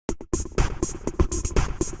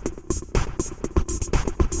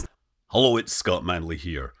Hello, it's Scott Manley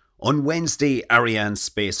here. On Wednesday, Ariane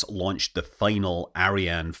Space launched the final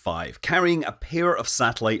Ariane 5, carrying a pair of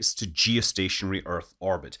satellites to geostationary Earth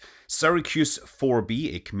orbit. Syracuse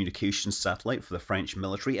 4B, a communications satellite for the French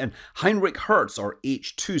military, and Heinrich Hertz, or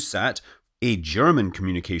H2SAT, a German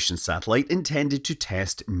communications satellite intended to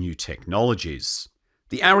test new technologies.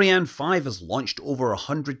 The Ariane 5 has launched over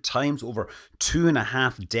 100 times over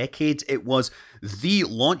 2.5 decades. It was the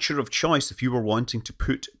launcher of choice if you were wanting to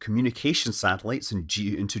put communication satellites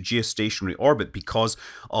into geostationary orbit because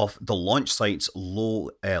of the launch site's low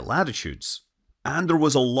latitudes. And there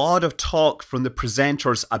was a lot of talk from the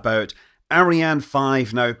presenters about Ariane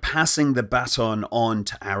 5 now passing the baton on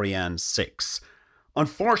to Ariane 6.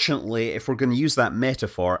 Unfortunately, if we're going to use that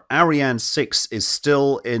metaphor, Ariane 6 is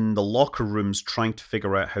still in the locker rooms trying to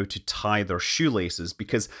figure out how to tie their shoelaces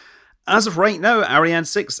because as of right now, Ariane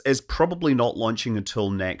 6 is probably not launching until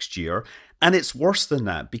next year. And it's worse than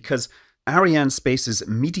that because Ariane Space's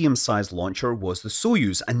medium-sized launcher was the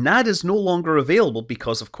Soyuz, and that is no longer available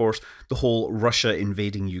because, of course, the whole Russia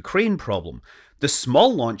invading Ukraine problem. The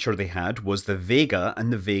small launcher they had was the Vega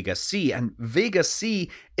and the Vega-C, and Vega-C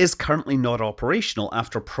is currently not operational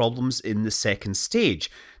after problems in the second stage.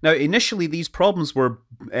 Now, initially these problems were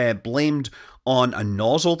blamed on a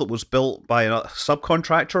nozzle that was built by a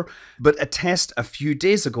subcontractor, but a test a few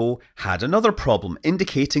days ago had another problem,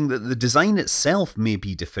 indicating that the design itself may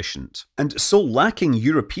be deficient. And so, lacking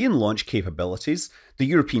European launch capabilities, the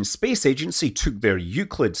European Space Agency took their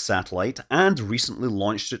Euclid satellite and recently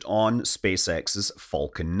launched it on SpaceX's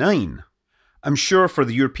Falcon 9. I'm sure for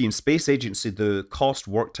the European Space Agency the cost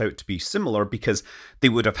worked out to be similar because they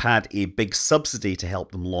would have had a big subsidy to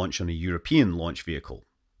help them launch on a European launch vehicle.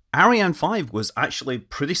 Ariane 5 was actually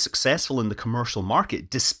pretty successful in the commercial market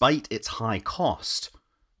despite its high cost.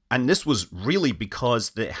 And this was really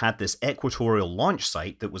because it had this equatorial launch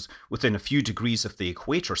site that was within a few degrees of the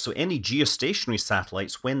equator. So any geostationary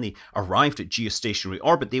satellites, when they arrived at geostationary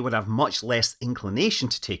orbit, they would have much less inclination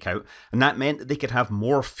to take out. And that meant that they could have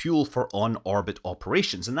more fuel for on-orbit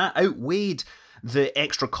operations. And that outweighed the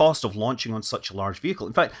extra cost of launching on such a large vehicle.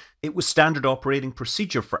 In fact, it was standard operating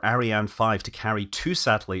procedure for Ariane 5 to carry 2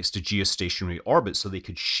 satellites to geostationary orbit so they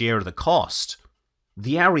could share the cost.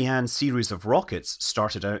 The Ariane series of rockets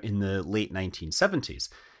started out in the late 1970s.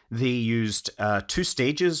 They used 2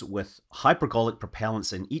 stages with hypergolic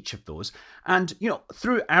propellants in each of those. And,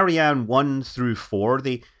 through Ariane 1 through 4,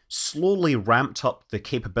 they slowly ramped up the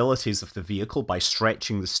capabilities of the vehicle by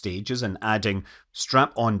stretching the stages and adding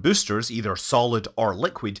strap-on boosters, either solid or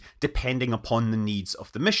liquid, depending upon the needs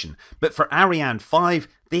of the mission. But for Ariane 5,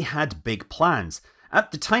 they had big plans.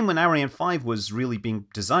 At the time when Ariane 5 was really being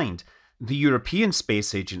designed, the European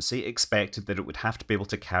Space Agency expected that it would have to be able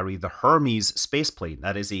to carry the Hermes spaceplane.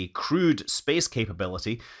 That is a crewed space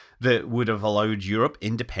capability that would have allowed Europe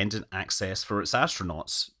independent access for its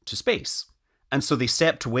astronauts to space. And so they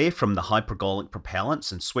stepped away from the hypergolic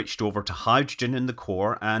propellants and switched over to hydrogen in the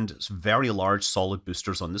core and very large solid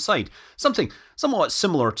boosters on the side. Something somewhat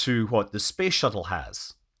similar to what the space shuttle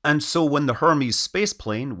has. And so when the Hermes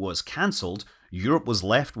spaceplane was cancelled, Europe was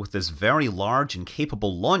left with this very large and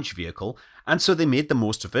capable launch vehicle, and so they made the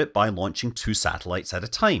most of it by launching 2 satellites at a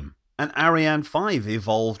time. And Ariane 5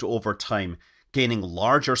 evolved over time, gaining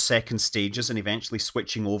larger second stages and eventually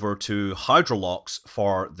switching over to hydrolox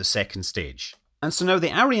for the second stage. And so now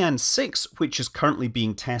the Ariane 6, which is currently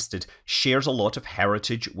being tested, shares a lot of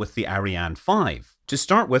heritage with the Ariane 5. To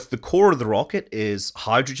start with, the core of the rocket is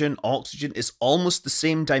hydrogen, oxygen. It's almost the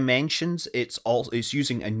same dimensions. It's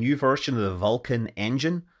using a new version of the Vulcan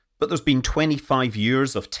engine. But there's been 25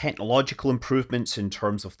 years of technological improvements in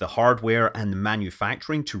terms of the hardware and the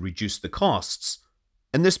manufacturing to reduce the costs.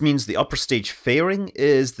 And this means the upper stage fairing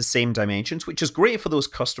is the same dimensions, which is great for those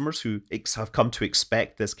customers who have come to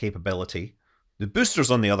expect this capability. The boosters,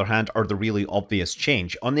 on the other hand, are the really obvious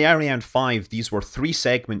change. On the Ariane 5, these were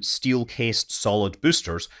 3-segment steel-cased solid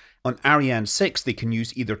boosters. On Ariane 6, they can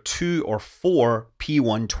use either 2 or 4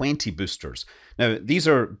 P120 boosters. Now, these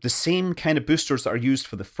are the same kind of boosters that are used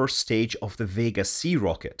for the first stage of the Vega-C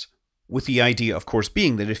rocket, with the idea, of course,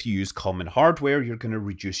 being that if you use common hardware, you're going to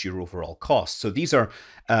reduce your overall cost. So these are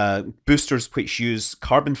boosters which use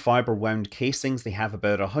carbon fiber wound casings. They have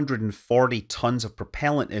about 140 tons of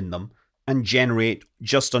propellant in them, and generate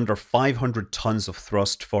just under 500 tons of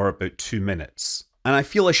thrust for about 2 minutes. And I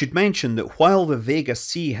feel I should mention that while the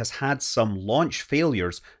Vega-C has had some launch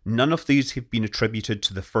failures, none of these have been attributed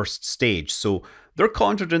to the first stage, so they're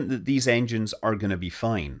confident that these engines are going to be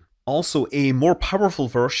fine. Also, a more powerful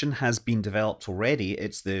version has been developed already.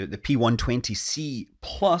 It's the P120C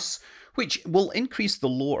Plus, which will increase the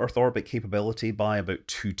low Earth orbit capability by about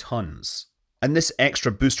 2 tons. And this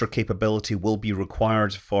extra booster capability will be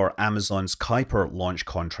required for Amazon's Kuiper launch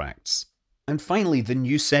contracts. And finally, the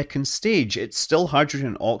new second stage. It's still hydrogen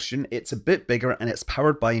and oxygen, it's a bit bigger, and it's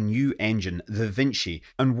powered by a new engine, the Vinci.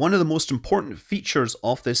 And one of the most important features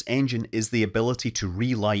of this engine is the ability to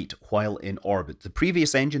relight while in orbit. The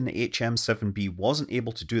previous engine, the HM7B, wasn't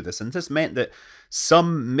able to do this, and this meant that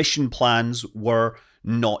some mission plans were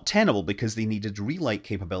not tenable because they needed relight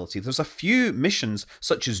capability. There's a few missions,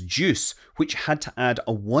 such as JUICE, which had to add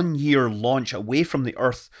a 1-year launch away from the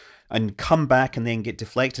Earth and come back and then get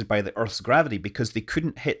deflected by the Earth's gravity because they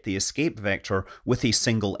couldn't hit the escape vector with a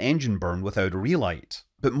single engine burn without a relight.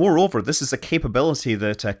 But moreover, this is a capability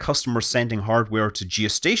that customers sending hardware to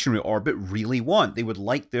geostationary orbit really want. They would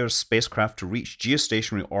like their spacecraft to reach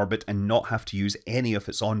geostationary orbit and not have to use any of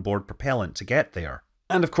its onboard propellant to get there.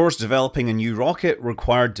 And of course, developing a new rocket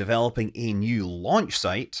required developing a new launch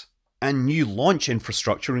site and new launch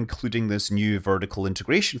infrastructure, including this new vertical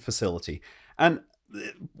integration facility. And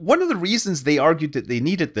one of the reasons they argued that they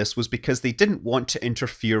needed this was because they didn't want to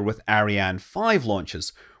interfere with Ariane 5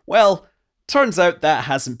 launches. Well, turns out that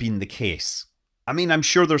hasn't been the case. I mean, I'm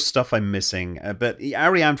sure there's stuff I'm missing, but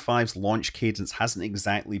Ariane 5's launch cadence hasn't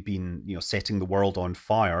exactly been, setting the world on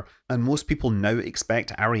fire, and most people now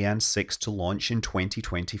expect Ariane 6 to launch in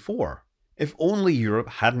 2024. If only Europe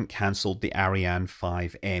hadn't cancelled the Ariane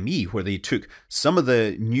 5 ME, where they took some of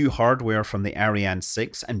the new hardware from the Ariane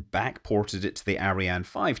 6 and backported it to the Ariane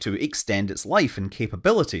 5 to extend its life and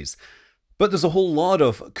capabilities. But there's a whole lot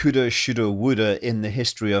of coulda, shoulda, woulda in the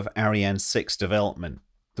history of Ariane 6 development.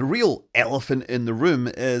 The real elephant in the room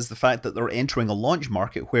is the fact that they're entering a launch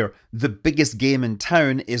market where the biggest game in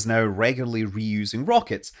town is now regularly reusing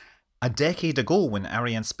rockets. A decade ago, when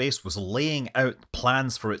Arianespace was laying out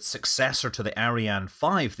plans for its successor to the Ariane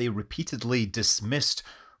 5, they repeatedly dismissed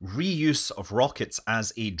reuse of rockets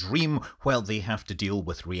as a dream while they have to deal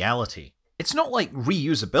with reality. It's not like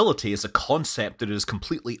reusability is a concept that is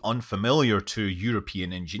completely unfamiliar to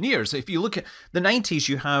European engineers. If you look at the 90s,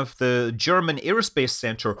 you have the German Aerospace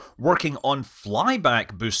Centre working on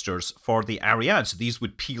flyback boosters for the Ariane, so these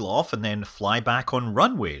would peel off and then fly back on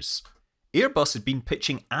runways. Airbus had been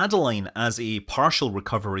pitching Adeline as a partial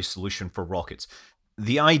recovery solution for rockets.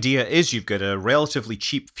 The idea is you've got a relatively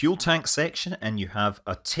cheap fuel tank section and you have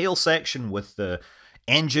a tail section with the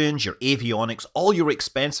engines, your avionics, all your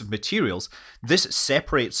expensive materials. This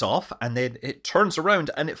separates off and then it turns around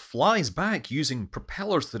and it flies back using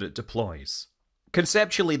propellers that it deploys.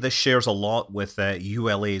 Conceptually, this shares a lot with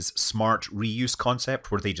ULA's smart reuse concept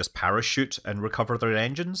where they just parachute and recover their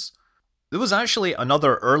engines. There was actually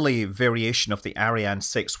another early variation of the Ariane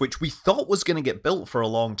 6 which we thought was going to get built for a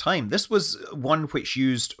long time. This was one which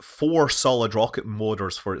used 4 solid rocket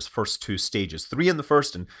motors for its first 2 stages, 3 in the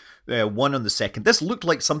first and 1 on the second. This looked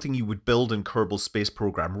like something you would build in Kerbal Space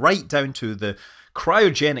Program, right down to the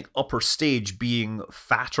cryogenic upper stage being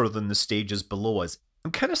fatter than the stages below us.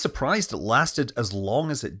 I'm kind of surprised it lasted as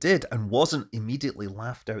long as it did and wasn't immediately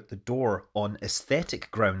laughed out the door on aesthetic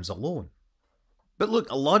grounds alone. But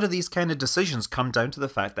look, a lot of these kind of decisions come down to the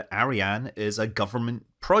fact that Ariane is a government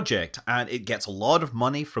project and it gets a lot of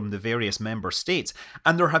money from the various member states.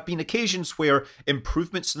 And there have been occasions where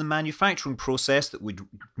improvements in the manufacturing process that would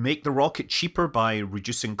make the rocket cheaper by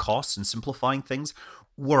reducing costs and simplifying things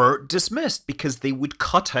were dismissed because they would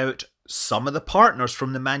cut out some of the partners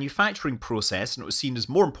from the manufacturing process, and it was seen as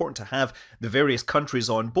more important to have the various countries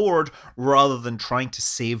on board rather than trying to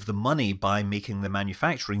save the money by making the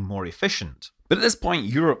manufacturing more efficient. But at this point,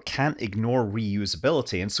 Europe can't ignore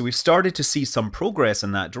reusability, and so we've started to see some progress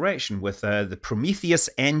in that direction with the Prometheus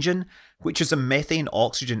engine, which is a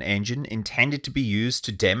methane-oxygen engine intended to be used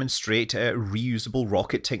to demonstrate reusable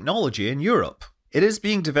rocket technology in Europe. It is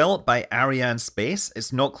being developed by Arianespace.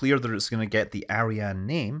 It's not clear that it's going to get the Ariane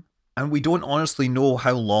name, and we don't honestly know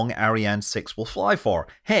how long Ariane 6 will fly for.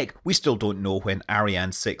 Heck, we still don't know when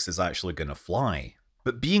Ariane 6 is actually going to fly.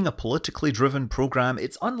 But being a politically driven program,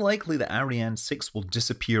 it's unlikely that Ariane 6 will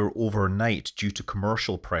disappear overnight due to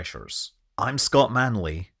commercial pressures. I'm Scott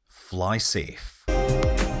Manley. Fly safe.